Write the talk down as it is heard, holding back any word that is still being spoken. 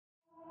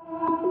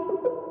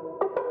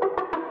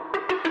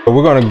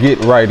We're going to get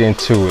right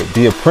into it.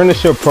 The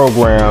apprenticeship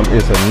program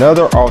is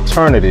another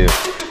alternative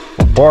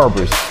for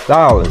barbers,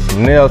 stylists,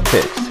 nail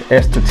techs,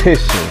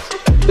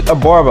 estheticians. With a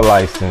barber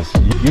license,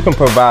 you can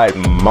provide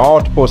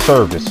multiple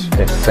services,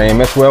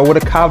 same as well with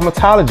a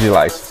cosmetology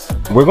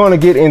license. We're going to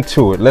get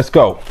into it. Let's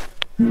go.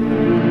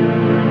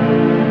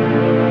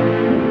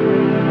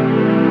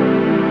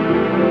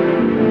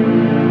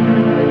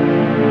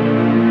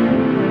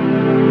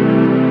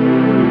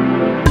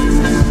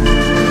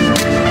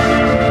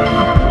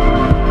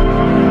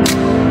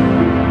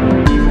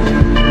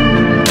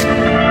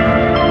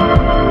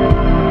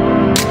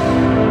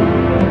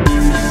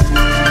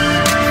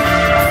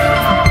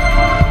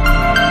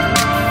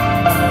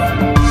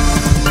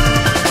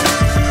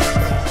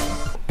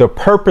 The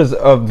purpose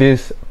of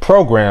this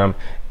program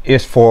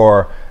is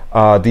for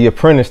the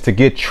apprentice to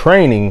get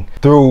training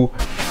through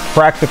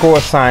practical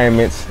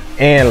assignments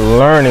and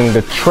learning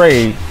the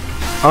trade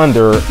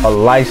under a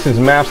licensed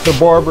master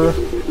barber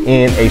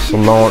in a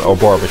salon or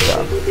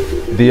barbershop.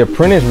 The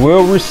apprentice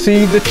will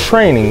receive the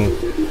training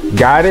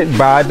guided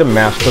by the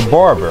master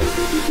barber.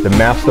 The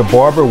master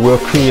barber will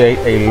create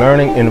a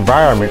learning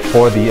environment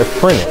for the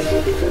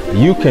apprentice.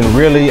 You can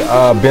really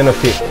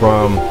benefit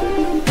from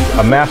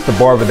a master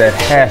barber that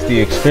has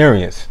the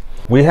experience.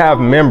 We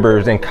have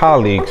members and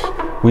colleagues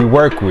we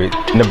work with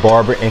in the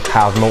barber and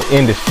cosmo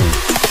industry.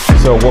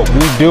 So what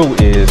we do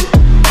is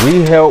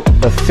we help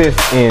assist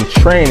in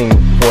training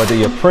for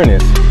the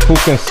apprentice who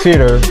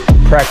consider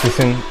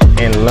practicing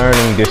and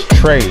learning this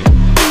trade.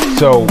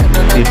 So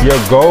if your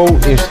goal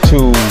is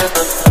to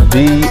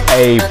be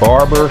a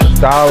barber,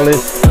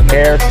 stylist,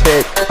 hair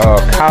tech,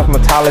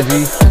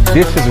 cosmetology,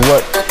 this is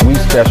what we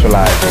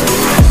specialize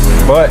in.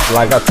 But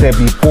like I said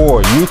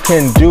before, you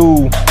can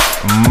do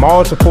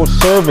multiple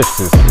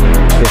services.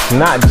 It's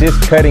not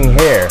just cutting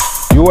hair.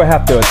 You will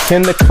have to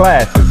attend the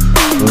classes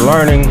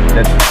learning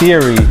the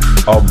theory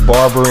of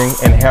barbering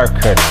and hair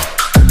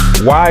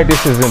cutting. Why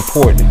this is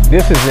important?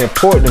 This is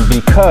important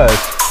because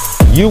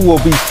you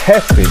will be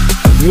tested.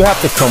 You have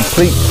to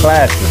complete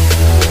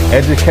classes,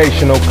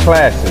 educational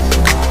classes.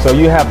 So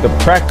you have the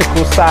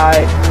practical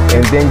side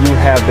and then you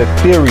have the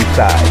theory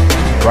side,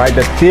 right?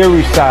 The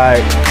theory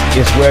side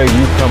is where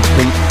you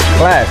complete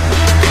classes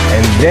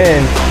and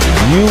then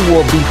you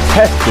will be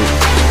tested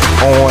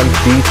on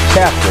these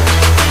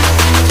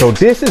chapters. So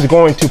this is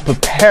going to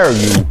prepare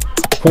you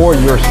for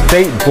your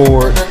state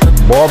board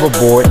barber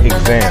board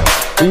exam.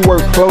 We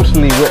work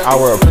closely with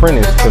our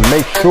apprentice to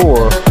make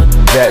sure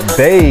that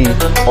they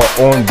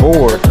are on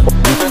board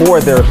before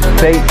their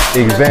state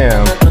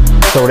exam,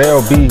 so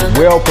they'll be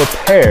well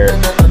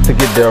prepared to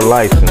get their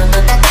license.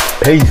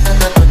 Peace.